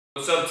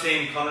What's up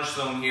team, Conor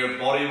Sloan here,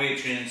 bodyweight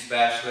training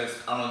specialist,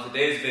 and on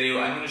today's video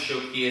I'm going to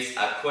showcase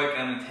a quick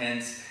and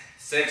intense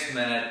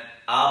 6-minute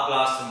ab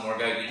blasting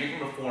workout that you can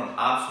perform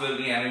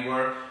absolutely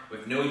anywhere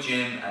with no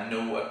gym and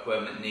no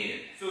equipment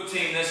needed. So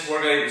team, this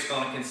workout is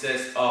going to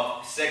consist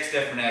of 6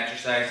 different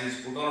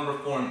exercises. We're going to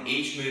perform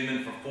each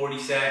movement for 40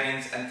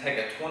 seconds and take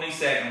a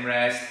 20-second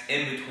rest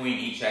in between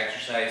each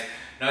exercise.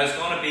 Now it's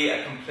going to be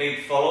a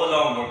complete follow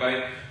along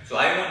workout, so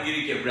I want you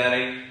to get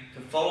ready to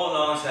follow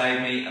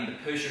alongside me and to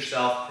push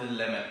yourself to the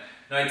limit.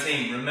 Now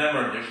team,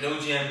 remember, there's no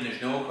gym,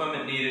 there's no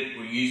equipment needed,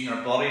 we're using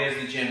our body as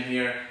the gym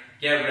here.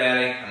 Get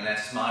ready and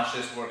let's smash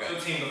this workout. So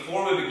team,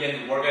 before we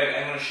begin the workout,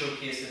 I'm going to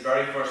showcase the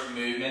very first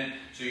movement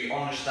so you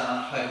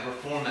understand how to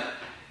perform it.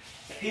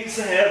 Heels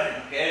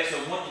ahead, okay,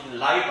 so I want you to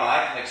lie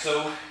back like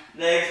so,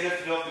 legs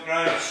lifted off the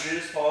ground as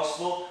straight as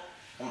possible.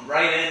 Come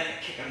right in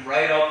and kicking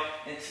right up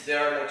into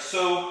there like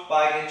so,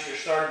 back into your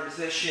starting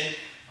position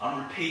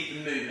and repeat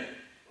the movement.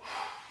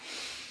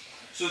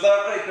 So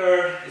that right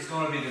there is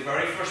going to be the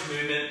very first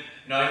movement.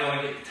 Now I'm going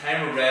to get the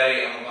timer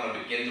ready and we're going to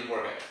begin the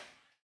workout.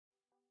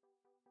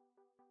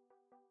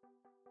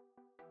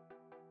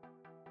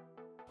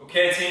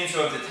 Okay team,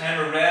 so I have the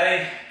timer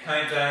ready,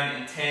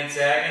 countdown in 10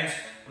 seconds.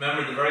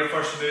 Remember, the very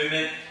first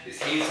movement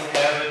is heels to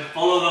heaven.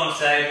 Follow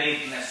alongside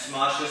me and let's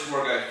smash this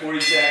workout.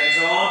 40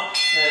 seconds on,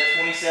 then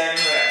a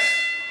 20-second rest.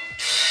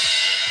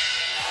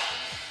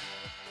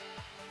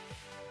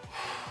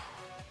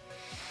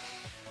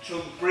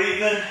 Control the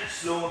breathing,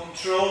 slow and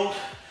controlled.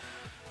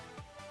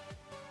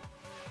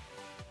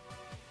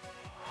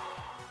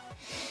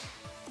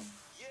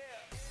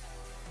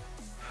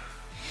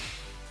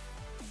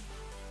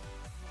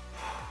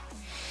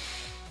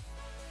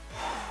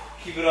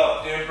 Keep it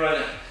up, doing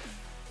brilliant.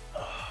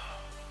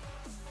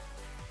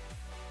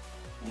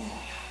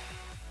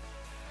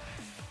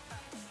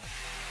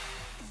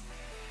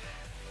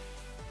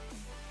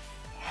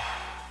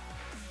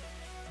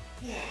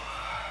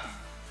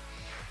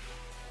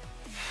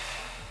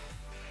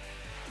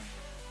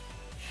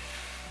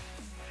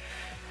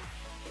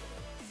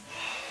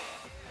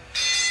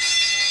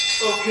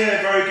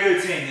 Okay, very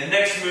good team. The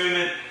next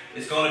movement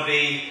is going to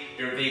be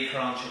your V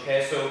crunch,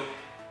 okay? So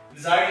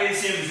exactly the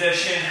same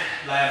position,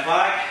 lying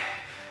back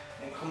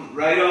and come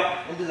right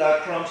up into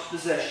that crunch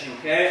position,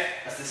 okay?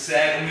 That's the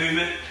second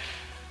movement.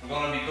 We're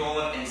going to be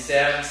going in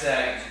 7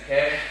 seconds,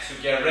 okay?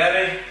 So get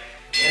ready,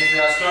 into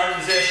that starting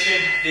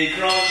position, V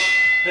crunch.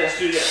 Let's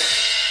do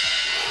this.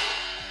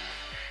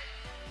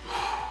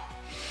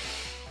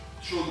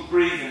 Control the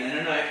breathing in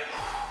and out.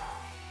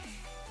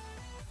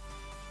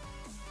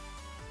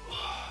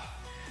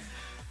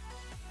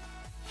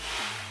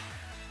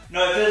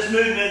 Now if this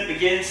movement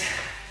begins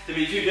to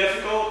be too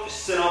difficult,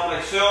 just sit up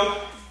like so,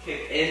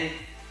 kick in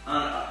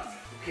and out,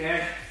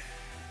 okay?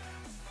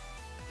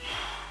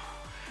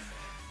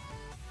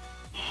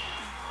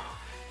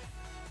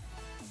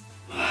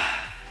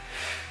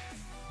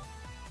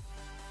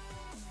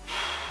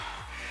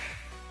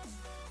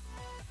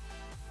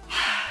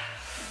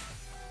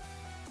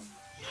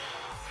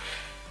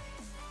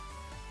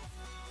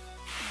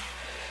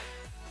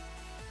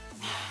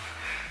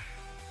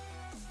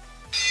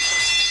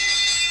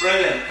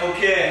 Brilliant.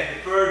 Okay, the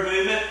third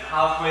movement,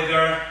 halfway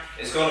there,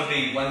 is going to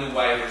be window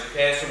wipers.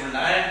 Okay, so we're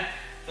lying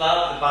flat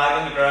at the back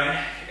on the ground,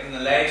 kicking the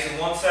legs to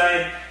one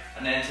side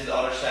and then to the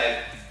other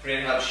side.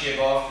 Great to help shave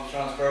off the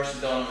transverse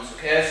abdominals.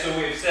 Okay, so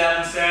we have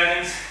 7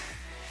 seconds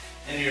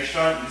into your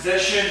starting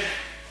position.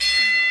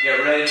 Get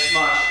ready to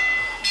smash it.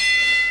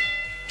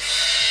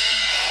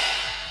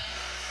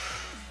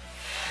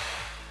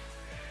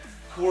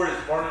 Core is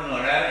burning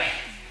already.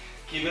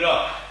 Keep it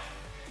up.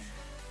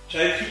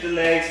 Try to keep the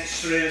legs as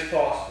straight as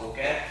possible,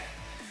 okay?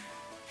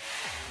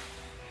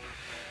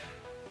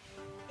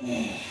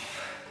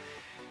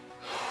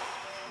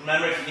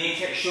 Remember, if you need to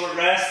take a short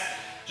rest,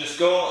 just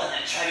go and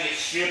then try to get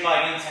straight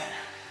back into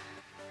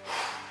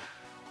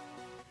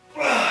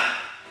it.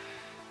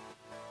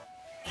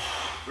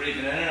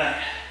 Breathing in and out.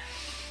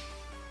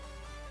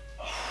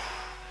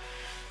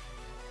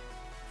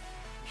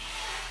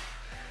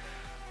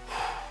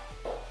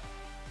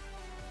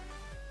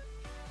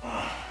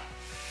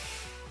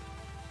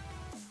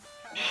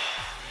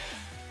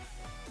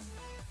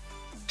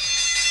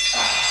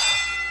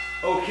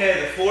 Okay,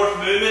 the fourth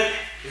movement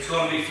is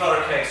going to be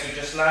flutter kicks. So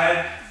just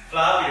lying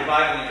flat with your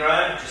back on the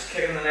ground, just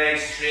kicking the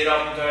legs straight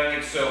up and down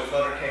like so.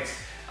 Flutter kicks,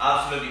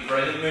 absolutely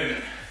brilliant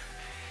movement.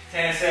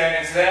 10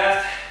 seconds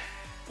left,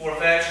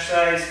 fourth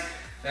exercise,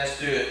 let's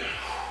do it.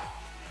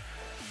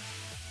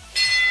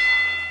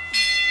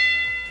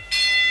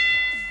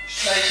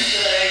 Just try to keep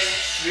the legs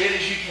straight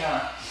as you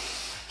can.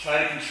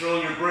 Try to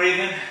control your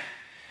breathing,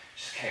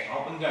 just kick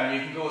up and down.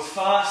 You can go as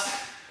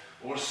fast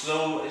or as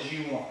slow as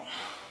you want.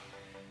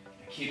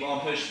 Keep on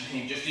pushing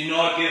team, just do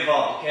not give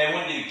up, okay? I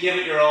want you to give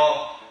it your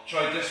all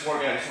throughout this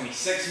workout. It's only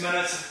 6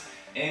 minutes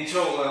in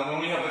total and we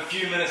only have a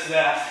few minutes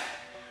left.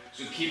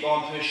 So keep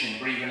on pushing,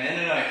 breathing in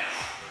and out.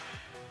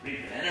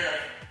 Breathing in and out.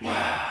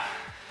 Wow.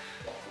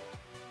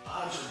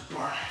 Abs are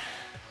burning.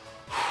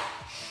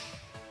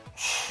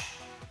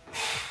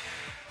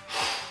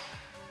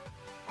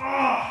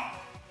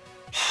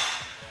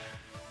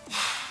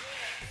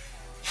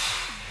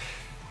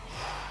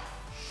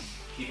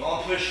 Keep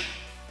on pushing.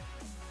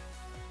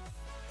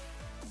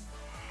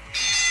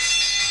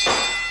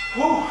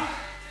 Whew.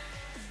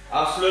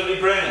 Absolutely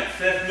brilliant.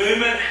 Fifth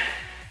movement,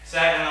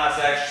 second last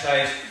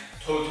exercise,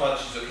 toe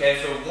touches,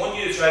 okay? So I want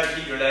you to try to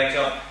keep your legs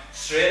up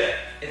straight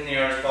in the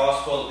air as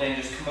possible,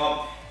 then just come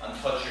up and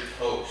touch your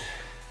toes.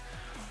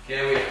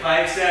 Okay, we have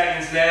 5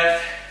 seconds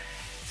left.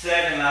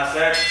 Second last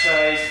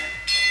exercise.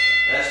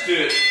 Let's do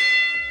it.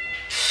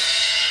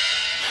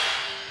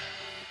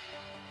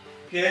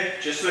 Okay,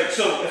 just like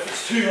so. If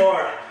it's too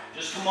hard,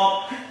 just come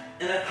up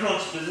in a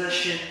crunch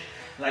position,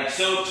 like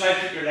so. Try to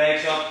keep your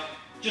legs up,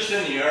 just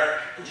in the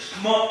air, and just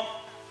come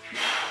up.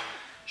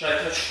 Try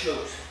to touch your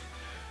toes.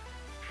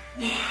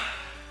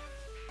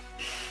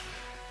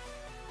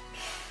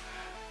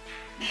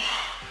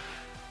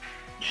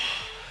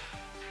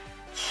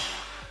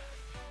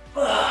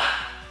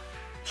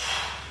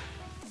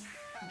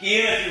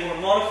 Again, if you want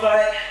to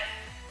modify it,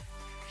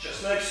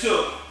 just like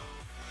so.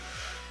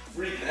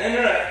 Breathe in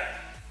and out.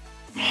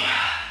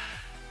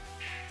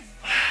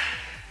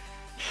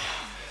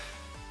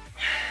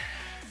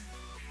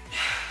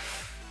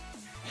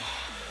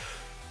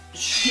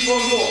 Just keep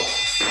on going.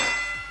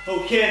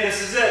 Okay,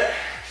 this is it.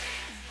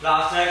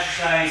 Last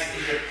exercise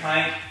is your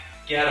plank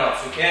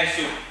get-ups, okay?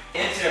 So,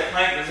 into a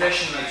plank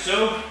position like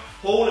so.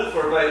 Hold it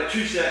for about a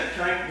 2-second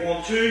count.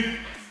 1, 2,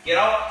 get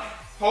up,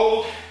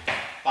 hold,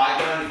 back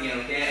down again,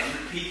 okay? And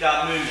repeat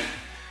that movement.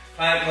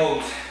 Plank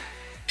holds.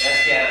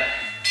 Let's get it.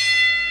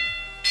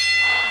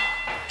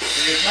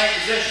 So your plank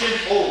position,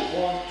 hold.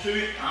 1, 2,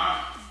 and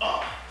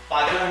up.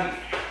 Back down.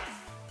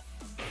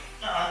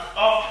 And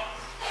up.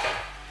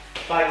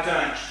 Back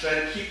down. Just try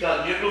to keep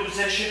that neutral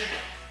position.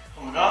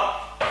 Coming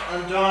up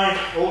and down.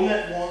 Holding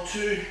it. 1, 2.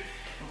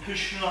 And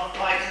pushing up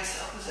back into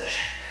that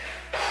position.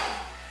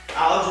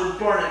 Abs are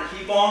burning.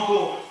 Keep on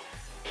going.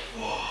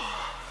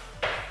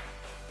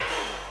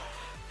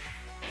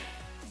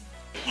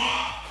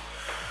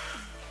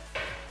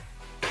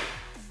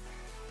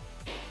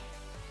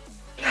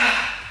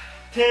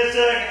 10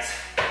 seconds.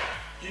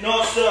 Do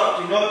not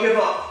stop. Do not give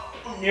up.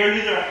 I'm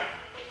nearly there.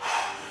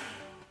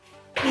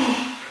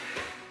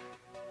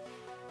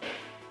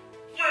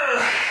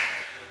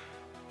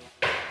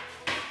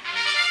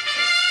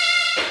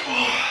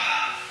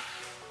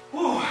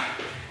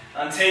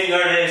 And team,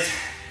 there it is.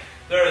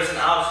 There is an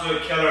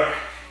absolute killer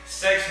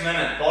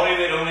 6-minute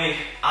bodyweight only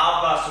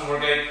ab blasting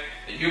workout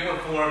that you can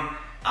perform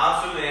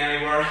absolutely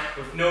anywhere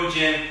with no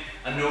gym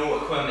and no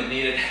equipment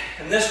needed.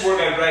 And this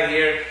workout right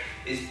here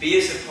is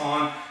based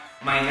upon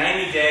my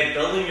 90-day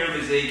building your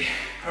physique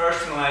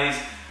personalized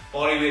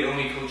bodyweight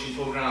only coaching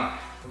program.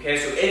 Okay,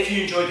 so if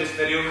you enjoyed this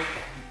video,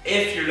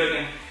 if you're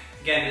looking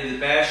to get into the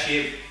best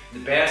shape, the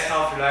best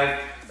health of your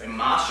life by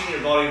mastering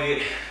your body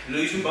weight,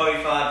 losing body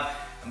fat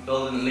and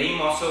building lean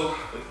muscle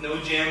with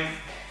no gym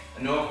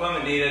and no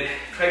equipment needed,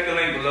 click the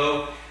link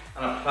below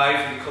and apply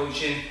for the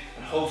coaching,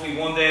 and hopefully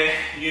one day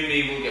you and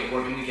me will get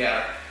working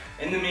together.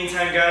 In the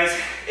meantime guys,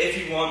 if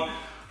you want,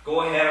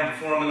 go ahead and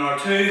perform an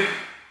R2,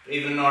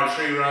 even an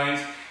R3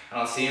 rounds, and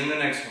I'll see you in the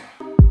next one.